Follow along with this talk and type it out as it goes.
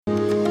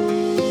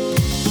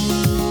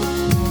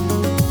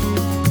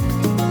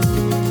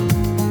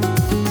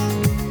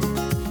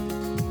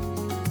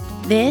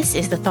This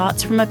is the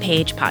Thoughts from a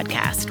Page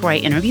podcast, where I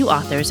interview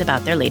authors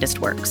about their latest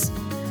works.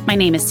 My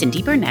name is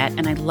Cindy Burnett,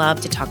 and I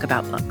love to talk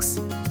about books.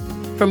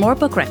 For more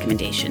book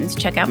recommendations,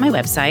 check out my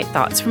website,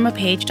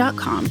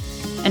 thoughtsfromapage.com,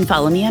 and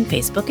follow me on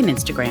Facebook and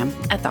Instagram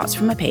at Thoughts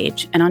From A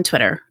Page and on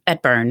Twitter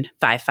at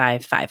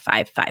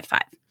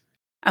Burn555555.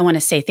 I want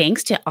to say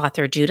thanks to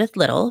author Judith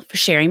Little for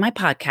sharing my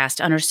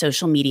podcast on her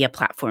social media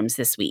platforms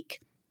this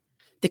week.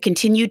 The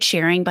continued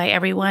sharing by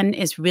everyone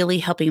is really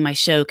helping my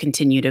show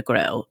continue to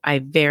grow. I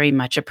very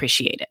much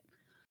appreciate it.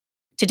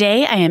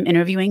 Today, I am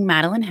interviewing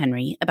Madeleine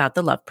Henry about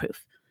The Love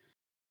Proof.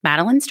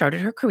 Madeleine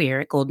started her career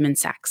at Goldman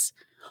Sachs.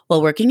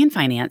 While working in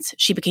finance,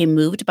 she became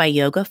moved by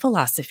yoga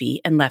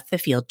philosophy and left the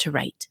field to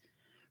write.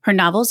 Her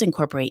novels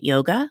incorporate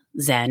yoga,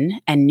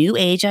 Zen, and New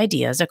Age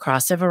ideas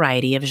across a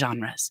variety of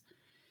genres.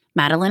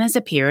 Madeleine has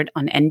appeared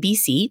on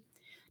NBC,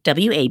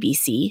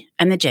 WABC,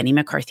 and The Jenny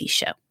McCarthy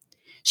Show.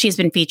 She has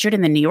been featured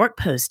in the New York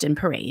Post and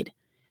Parade.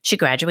 She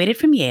graduated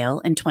from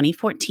Yale in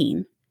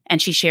 2014,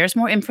 and she shares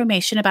more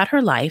information about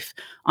her life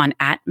on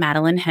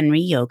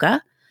 @MadeleineHenryYoga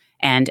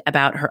and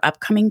about her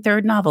upcoming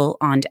third novel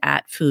on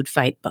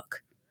 @FoodFightBook.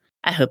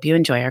 I hope you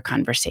enjoy our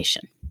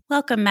conversation.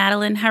 Welcome,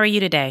 Madeleine. How are you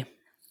today?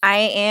 I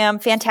am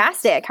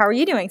fantastic. How are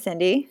you doing,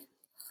 Cindy?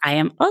 I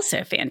am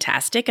also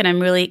fantastic, and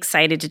I'm really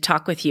excited to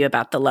talk with you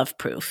about The Love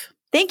Proof.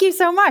 Thank you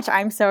so much.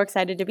 I'm so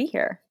excited to be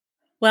here.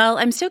 Well,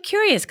 I'm so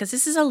curious because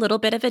this is a little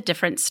bit of a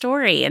different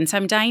story. And so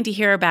I'm dying to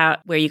hear about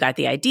where you got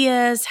the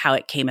ideas, how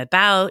it came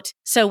about.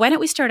 So why don't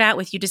we start out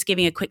with you just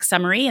giving a quick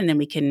summary and then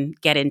we can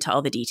get into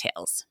all the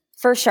details.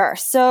 For sure.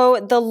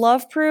 So The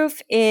Love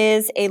Proof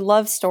is a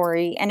love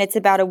story, and it's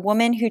about a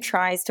woman who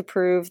tries to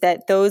prove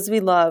that those we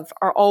love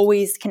are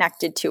always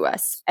connected to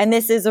us. And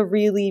this is a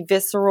really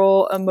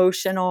visceral,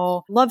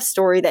 emotional love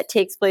story that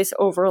takes place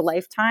over a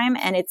lifetime,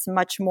 and it's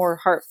much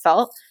more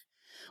heartfelt.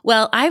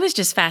 Well, I was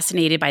just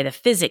fascinated by the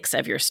physics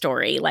of your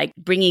story, like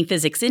bringing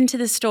physics into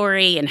the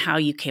story and how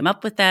you came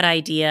up with that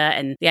idea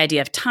and the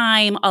idea of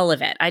time, all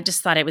of it. I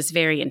just thought it was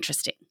very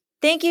interesting.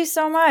 Thank you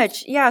so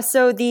much. Yeah,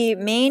 so the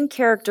main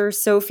character,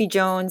 Sophie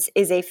Jones,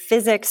 is a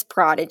physics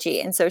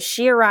prodigy. And so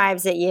she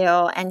arrives at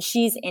Yale and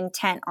she's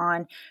intent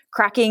on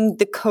cracking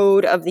the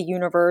code of the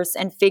universe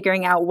and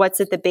figuring out what's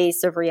at the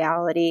base of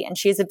reality. And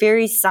she has a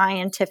very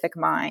scientific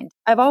mind.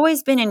 I've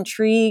always been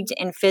intrigued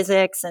in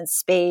physics and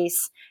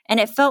space, and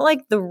it felt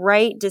like the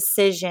right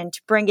decision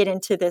to bring it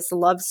into this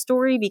love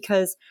story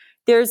because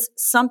there's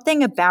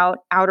something about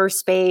outer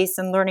space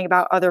and learning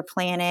about other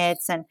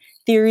planets and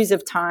theories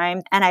of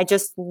time. And I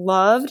just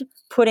loved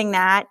putting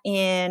that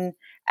in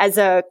as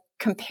a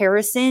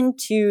comparison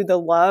to the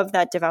love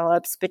that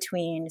develops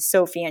between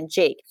Sophie and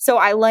Jake. So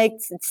I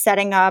liked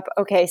setting up,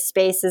 okay,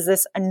 space is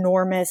this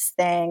enormous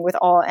thing with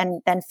all,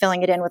 and then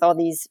filling it in with all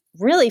these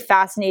really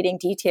fascinating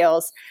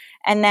details.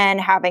 And then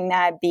having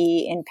that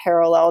be in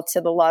parallel to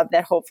the love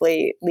that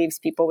hopefully leaves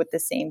people with the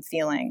same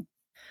feeling.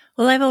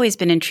 Well, I've always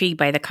been intrigued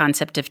by the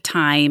concept of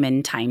time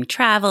and time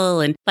travel.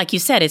 And like you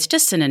said, it's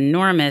just an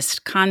enormous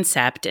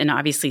concept and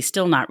obviously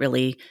still not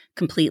really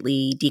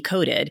completely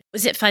decoded.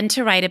 Was it fun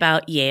to write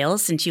about Yale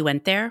since you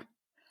went there?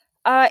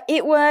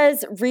 It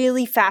was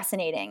really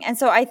fascinating. And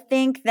so I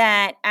think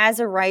that as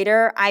a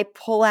writer, I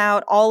pull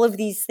out all of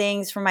these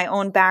things from my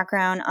own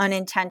background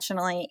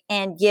unintentionally.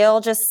 And Yale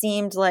just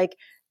seemed like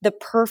the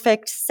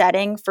perfect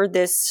setting for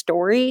this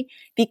story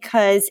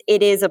because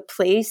it is a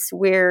place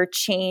where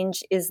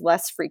change is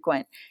less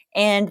frequent.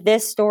 And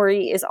this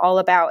story is all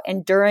about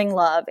enduring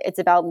love. It's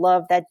about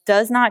love that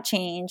does not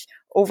change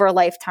over a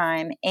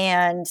lifetime.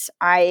 And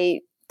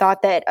I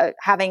thought that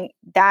having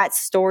that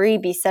story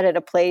be set at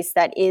a place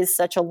that is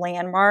such a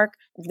landmark,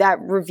 that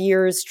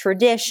reveres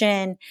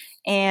tradition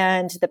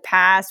and the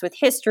past with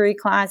history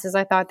classes,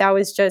 I thought that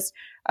was just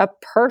a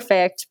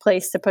perfect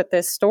place to put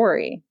this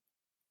story.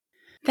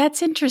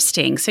 That's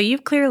interesting. So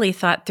you've clearly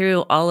thought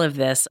through all of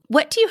this.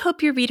 What do you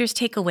hope your readers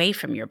take away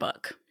from your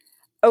book?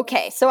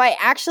 Okay, so I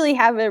actually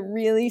have a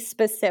really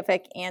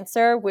specific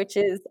answer, which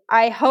is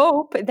I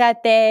hope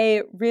that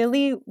they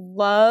really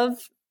love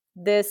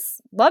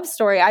this love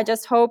story. I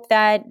just hope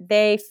that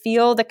they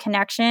feel the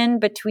connection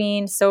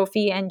between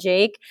Sophie and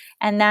Jake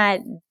and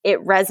that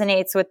it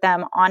resonates with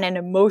them on an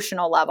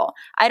emotional level.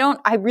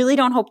 I really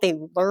don't hope they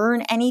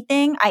learn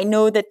anything. I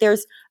know that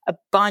there's a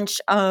bunch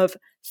of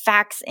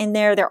facts in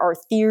there. There are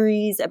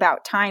theories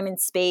about time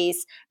and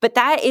space, but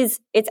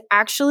it's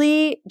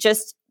actually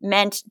just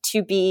meant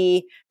to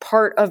be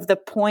part of the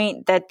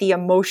point that the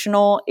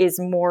emotional is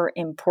more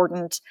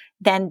important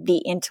than the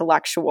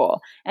intellectual.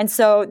 And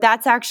so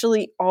that's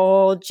actually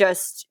all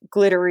just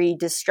glittery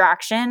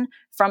distraction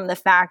from the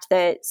fact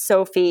that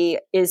Sophie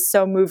is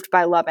so moved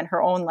by love in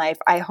her own life.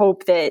 I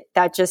hope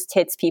that just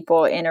hits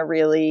people in a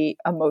really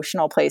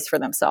emotional place for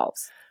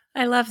themselves.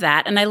 I love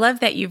that. And I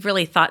love that you've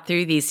really thought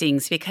through these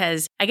things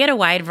because I get a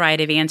wide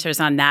variety of answers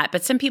on that.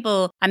 But some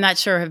people, I'm not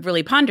sure, have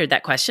really pondered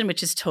that question,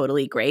 which is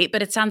totally great.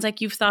 But it sounds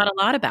like you've thought a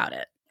lot about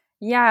it.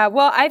 Yeah,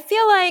 well, I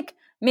feel like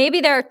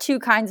maybe there are two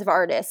kinds of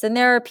artists, and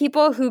there are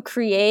people who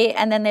create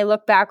and then they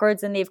look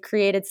backwards and they've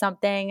created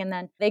something and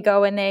then they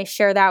go and they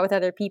share that with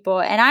other people.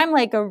 And I'm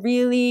like a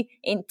really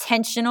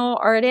intentional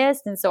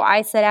artist. And so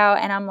I set out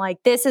and I'm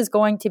like, this is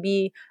going to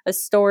be a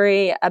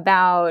story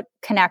about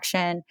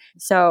connection.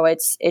 So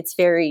it's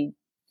very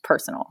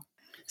personal.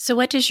 So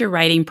what does your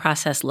writing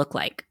process look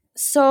like?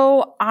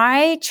 So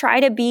I try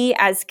to be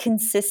as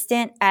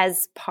consistent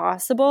as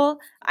possible.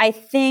 I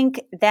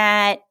think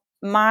that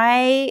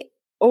my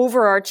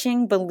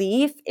overarching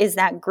belief is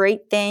that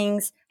great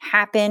things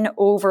happen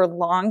over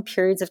long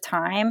periods of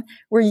time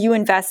where you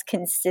invest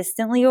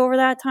consistently over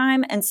that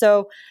time. And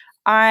so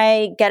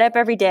I get up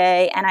every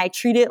day and I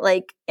treat it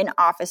like an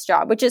office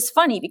job, which is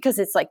funny because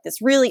it's like this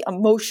really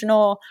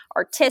emotional,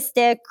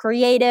 artistic,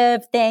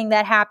 creative thing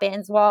that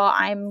happens while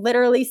I'm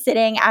literally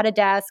sitting at a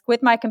desk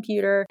with my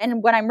computer.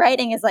 And what I'm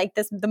writing is like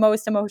the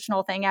most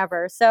emotional thing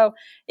ever. So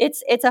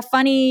it's a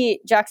funny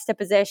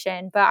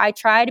juxtaposition, but I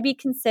try to be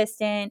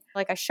consistent.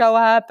 Like I show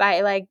up,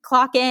 I like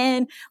clock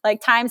in, like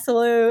time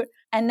salute.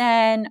 And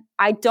then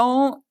I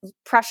don't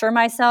pressure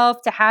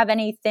myself to have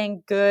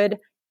anything good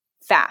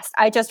fast.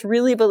 I just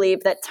really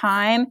believe that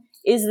time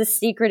is the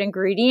secret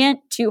ingredient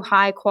to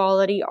high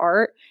quality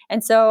art.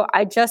 And so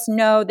I just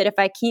know that if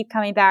I keep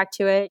coming back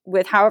to it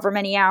with however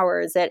many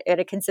hours at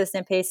a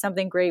consistent pace,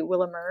 something great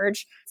will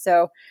emerge.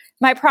 So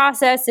my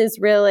process is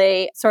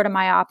really sort of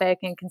myopic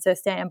and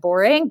consistent and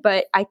boring,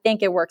 but I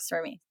think it works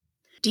for me.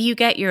 Do you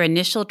get your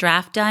initial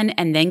draft done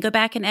and then go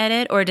back and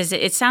edit? Or does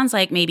it sounds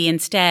like maybe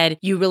instead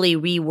you really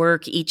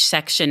rework each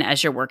section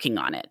as you're working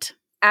on it?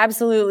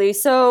 Absolutely.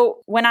 So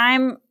when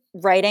I'm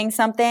writing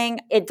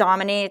something, it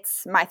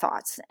dominates my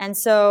thoughts. And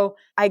so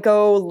I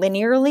go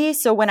linearly.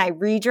 So when I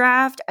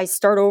redraft, I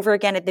start over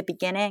again at the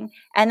beginning.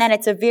 And then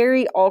it's a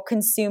very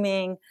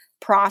all-consuming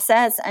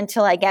process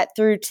until I get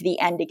through to the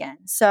end again.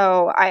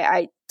 So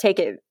I take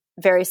it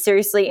very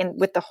seriously and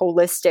with the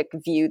holistic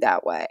view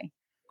that way.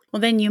 Well,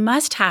 then you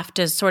must have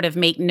to sort of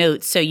make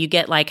notes. So you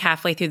get like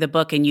halfway through the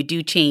book and you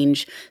do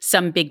change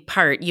some big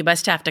part. You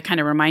must have to kind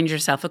of remind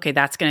yourself, okay,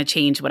 that's going to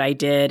change what I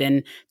did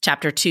in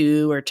chapter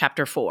 2 or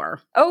chapter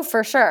 4. Oh,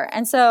 for sure.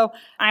 And so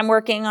I'm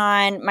working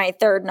on my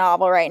third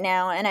novel right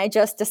now. And I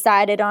just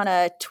decided on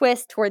a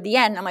twist toward the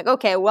end. I'm like,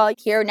 okay, well,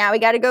 here now we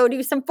got to go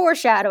do some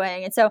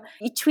foreshadowing. And so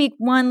you tweak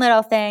one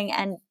little thing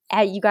and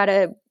you got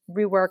to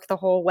rework the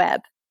whole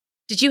web.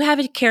 Did you have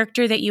a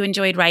character that you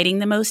enjoyed writing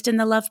the most in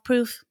The Love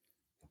Proof?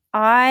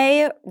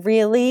 I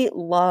really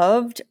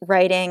loved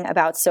writing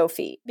about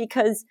Sophie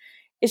because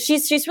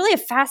she's really a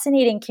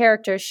fascinating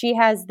character. She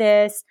has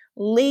this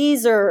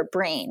laser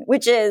brain,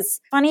 which is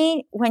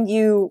funny when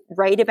you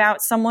write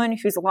about someone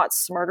who's a lot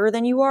smarter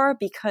than you are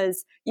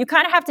because you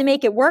kind of have to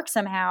make it work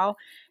somehow.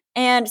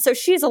 And so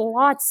she's a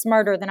lot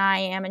smarter than I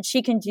am, and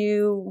she can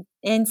do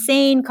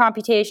insane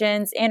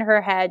computations in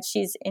her head.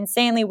 She's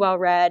insanely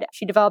well-read.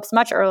 She develops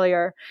much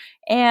earlier.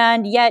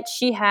 And yet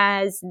she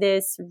has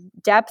this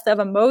depth of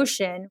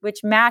emotion which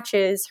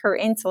matches her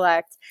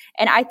intellect.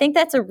 And I think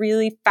that's a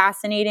really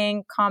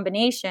fascinating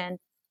combination.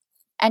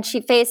 And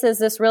she faces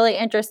this really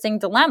interesting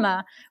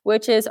dilemma,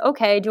 which is,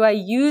 okay, do I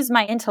use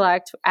my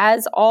intellect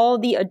as all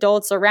the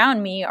adults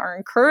around me are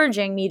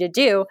encouraging me to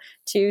do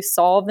to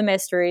solve the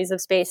mysteries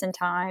of space and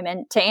time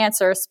and to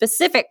answer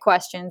specific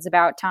questions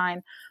about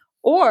time?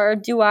 Or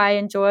do I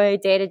enjoy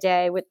day to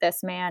day with this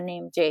man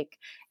named Jake?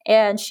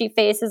 And she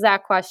faces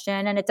that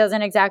question and it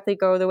doesn't exactly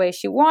go the way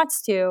she wants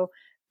to.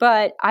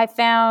 But I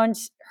found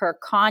her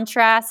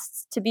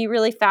contrasts to be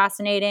really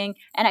fascinating,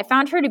 and I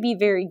found her to be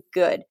very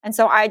good. And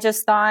so I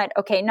just thought,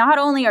 okay, not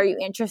only are you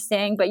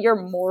interesting, but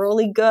you're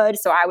morally good.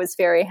 So I was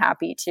very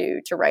happy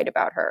to write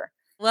about her.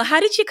 Well, how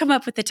did you come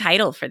up with the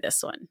title for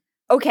this one?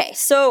 Okay,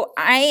 so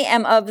I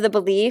am of the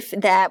belief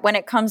that when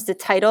it comes to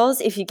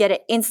titles, if you get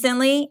it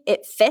instantly,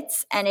 it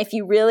fits. And if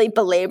you really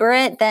belabor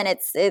it, then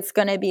it's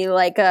going to be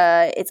like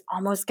it's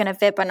almost going to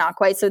fit, but not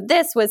quite. So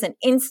this was an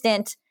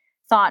instant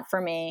thought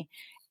for me.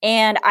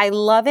 And I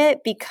love it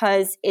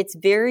because it's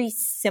very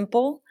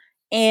simple.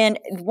 And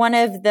one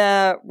of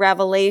the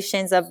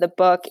revelations of the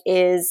book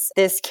is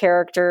this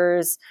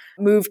character's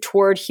move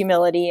toward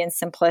humility and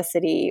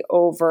simplicity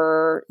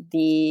over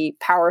the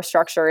power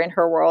structure in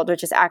her world,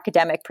 which is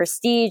academic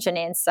prestige and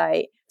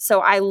insight. So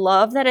I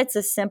love that it's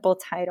a simple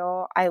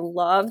title. I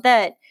love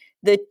that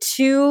the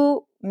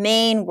two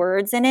main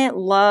words in it,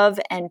 love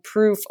and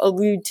proof,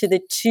 allude to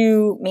the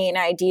two main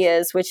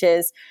ideas, which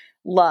is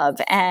love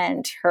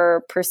and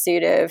her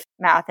pursuit of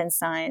math and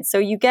science. So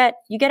you get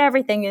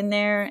everything in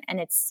there and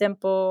it's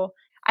simple.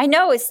 I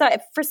know it's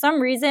for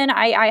some reason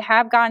I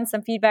have gotten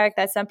some feedback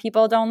that some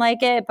people don't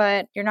like it,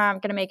 but you're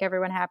not going to make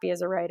everyone happy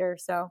as a writer.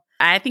 So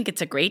I think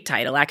it's a great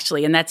title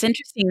actually. And that's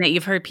interesting that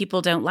you've heard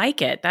people don't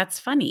like it. That's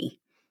funny.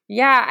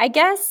 Yeah, I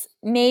guess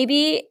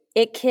maybe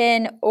it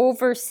can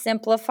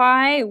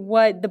oversimplify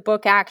what the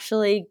book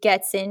actually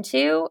gets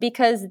into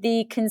because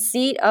the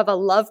conceit of a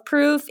love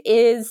proof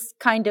is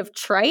kind of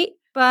trite.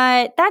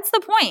 But that's the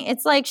point.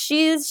 It's like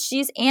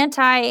she's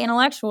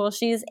anti-intellectual.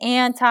 She's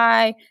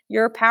anti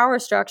your power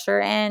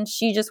structure, and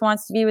she just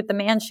wants to be with the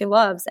man she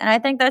loves. And I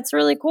think that's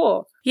really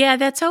cool. Yeah,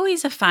 that's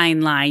always a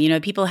fine line. You know,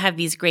 people have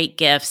these great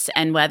gifts,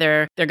 and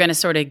whether they're going to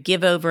sort of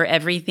give over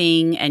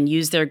everything and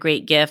use their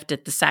great gift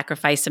at the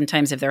sacrifice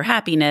sometimes of their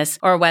happiness,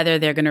 or whether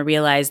they're going to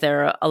realize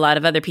there are a lot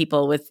of other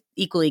people with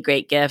equally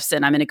great gifts,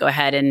 and I'm going to go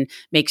ahead and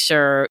make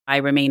sure I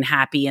remain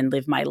happy and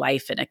live my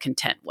life in a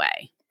content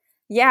way.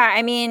 Yeah,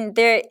 I mean,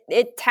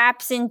 it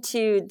taps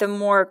into the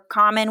more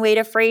common way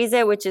to phrase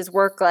it, which is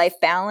work-life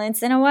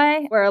balance in a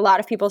way, where a lot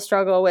of people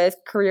struggle with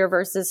career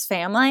versus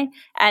family.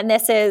 And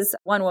this is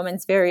one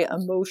woman's very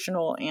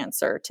emotional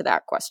answer to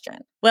that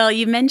question. Well,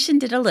 you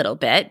mentioned it a little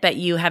bit, but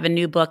you have a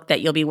new book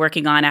that you'll be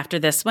working on after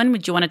this one.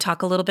 Would you want to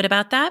talk a little bit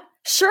about that?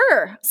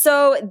 Sure.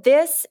 So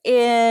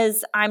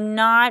I'm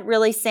not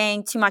really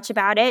saying too much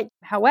about it.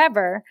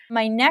 However,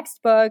 my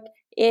next book,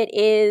 it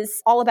is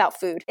all about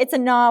food. It's a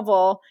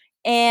novel.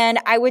 And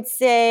I would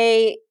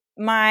say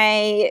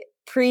my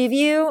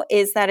preview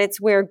is that it's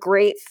where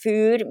great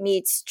food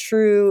meets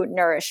true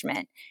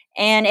nourishment.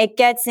 And it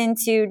gets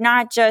into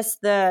not just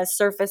the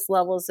surface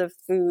levels of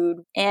food,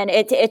 and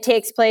it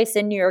takes place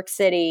in New York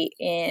City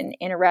in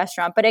a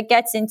restaurant, but it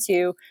gets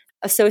into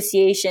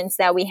associations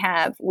that we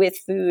have with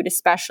food,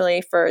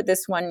 especially for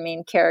this one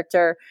main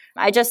character.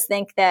 I just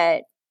think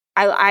that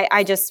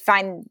I just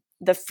find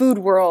the food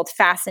world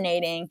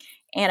fascinating,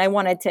 and I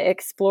wanted to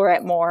explore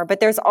it more. But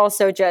there's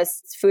also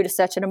just food is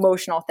such an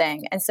emotional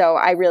thing. And so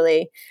I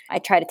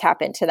try to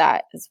tap into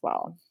that as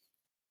well.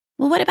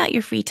 Well, what about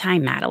your free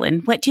time,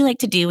 Madeline? What do you like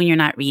to do when you're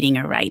not reading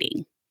or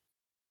writing?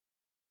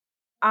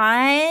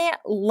 I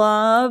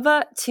love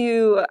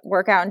to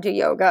work out and do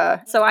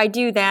yoga. So I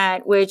do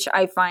that, which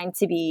I find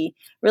to be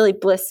really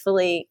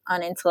blissfully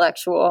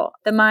unintellectual.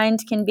 The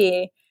mind can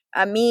be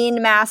a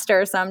mean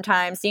master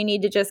sometimes. So you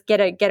need to just get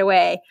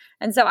away.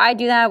 And so I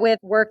do that with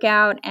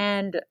workout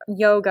and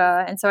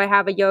yoga. And so I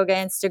have a yoga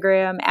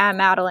Instagram at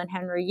Madeline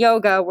Henry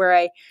Yoga,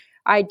 where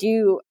I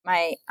do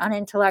my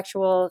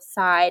unintellectual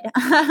side.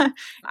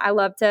 I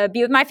love to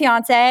be with my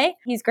fiance.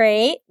 He's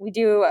great. We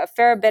do a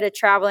fair bit of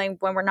traveling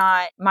when we're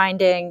not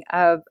minding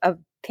of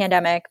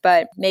pandemic,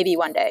 but maybe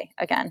one day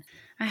again.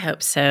 I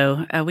hope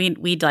so.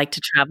 We'd like to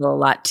travel a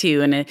lot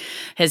too, and it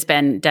has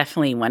been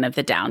definitely one of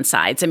the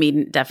downsides. I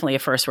mean, definitely a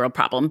first world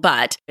problem,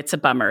 but it's a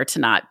bummer to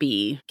not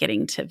be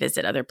getting to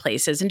visit other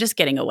places and just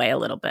getting away a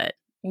little bit.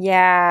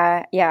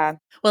 Yeah.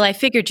 Well, I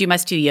figured you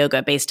must do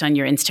yoga based on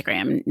your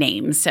Instagram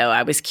name, so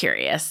I was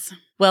curious.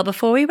 Well,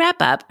 before we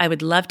wrap up, I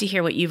would love to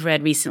hear what you've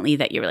read recently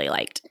that you really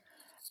liked.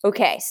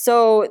 Okay,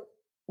 so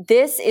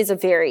this is a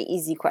very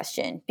easy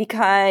question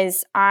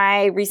because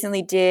I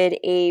recently did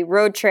a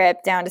road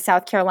trip down to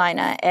South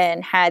Carolina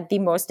and had the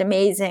most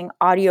amazing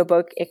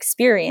audiobook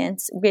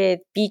experience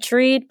with Beach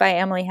Read by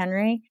Emily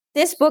Henry.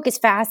 This book is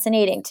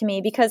fascinating to me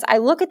because I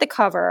look at the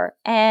cover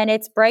and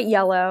it's bright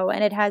yellow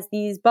and it has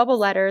these bubble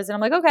letters and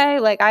I'm like, okay,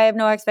 like I have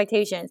no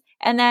expectations.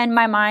 And then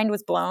my mind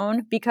was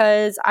blown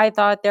because I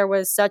thought there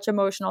was such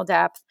emotional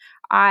depth.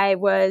 I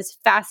was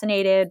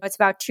fascinated. It's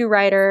about two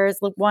writers.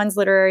 One's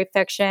literary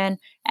fiction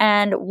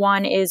and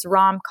one is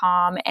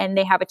rom-com, and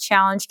they have a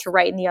challenge to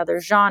write in the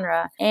other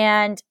genre.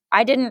 And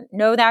I didn't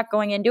know that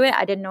going into it.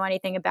 I didn't know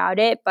anything about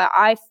it, but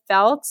I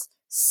felt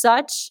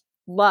such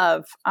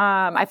love.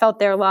 I felt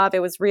their love.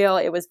 It was real.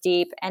 It was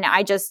deep. And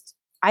I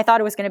thought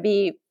it was going to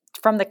be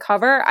from the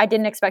cover. I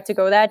didn't expect to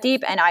go that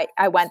deep. And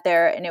I went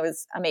there and it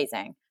was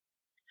amazing.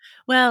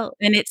 Well,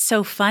 and it's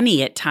so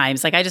funny at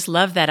times. Like, I just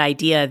love that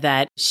idea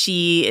that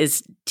she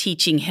is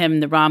teaching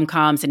him the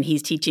rom-coms and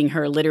he's teaching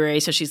her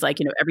literary. So she's like,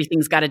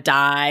 everything's got to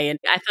die. And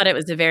I thought it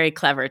was a very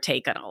clever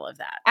take on all of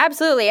that.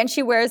 Absolutely. And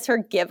she wears her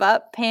give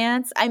up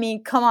pants. I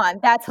mean, come on.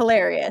 That's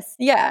hilarious.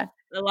 Yeah.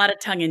 A lot of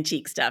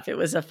tongue-in-cheek stuff. It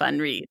was a fun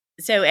read.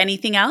 So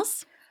anything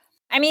else?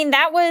 I mean,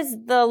 that was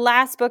the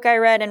last book I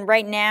read. And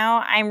right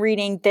now I'm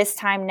reading This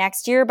Time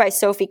Next Year by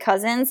Sophie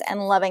Cousins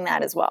and loving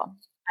that as well.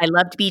 I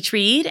loved Beach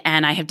Read,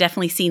 and I have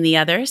definitely seen the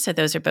others, so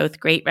those are both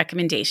great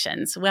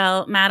recommendations.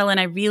 Well, Madeline,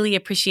 I really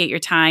appreciate your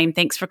time.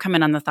 Thanks for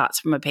coming on the Thoughts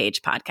from a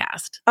Page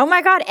podcast. Oh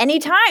my God,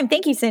 anytime.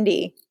 Thank you,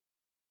 Cindy.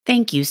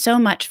 Thank you so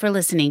much for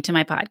listening to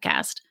my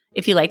podcast.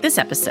 If you like this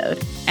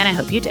episode, and I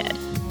hope you did,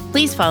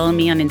 please follow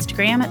me on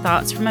Instagram at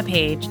Thoughts from a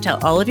Page,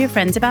 tell all of your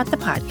friends about the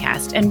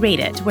podcast, and rate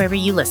it wherever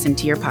you listen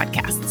to your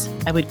podcasts.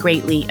 I would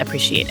greatly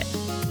appreciate it.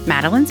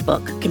 Madeline's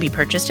book can be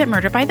purchased at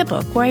Murder by the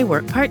Book, where I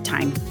work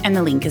part-time, and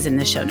the link is in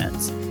the show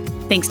notes.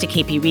 Thanks to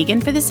KP Regan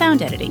for the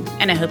sound editing,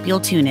 and I hope you'll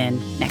tune in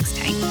next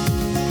time.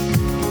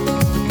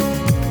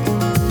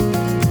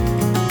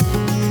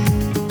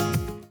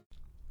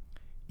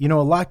 A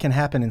lot can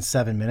happen in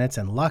 7 minutes,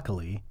 and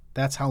luckily,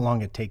 that's how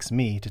long it takes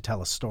me to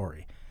tell a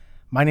story.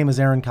 My name is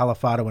Aaron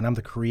Califato, and I'm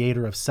the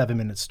creator of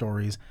 7-Minute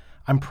Stories.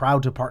 I'm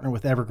proud to partner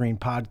with Evergreen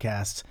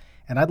Podcasts,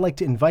 and I'd like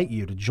to invite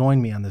you to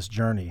join me on this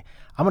journey.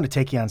 I'm going to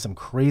take you on some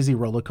crazy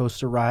roller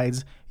coaster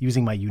rides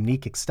using my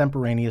unique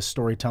extemporaneous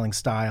storytelling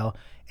style,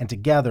 and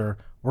together,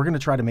 we're going to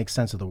try to make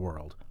sense of the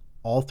world,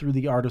 all through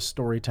the art of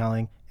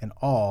storytelling and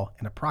all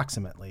in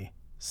approximately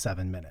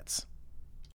 7 minutes.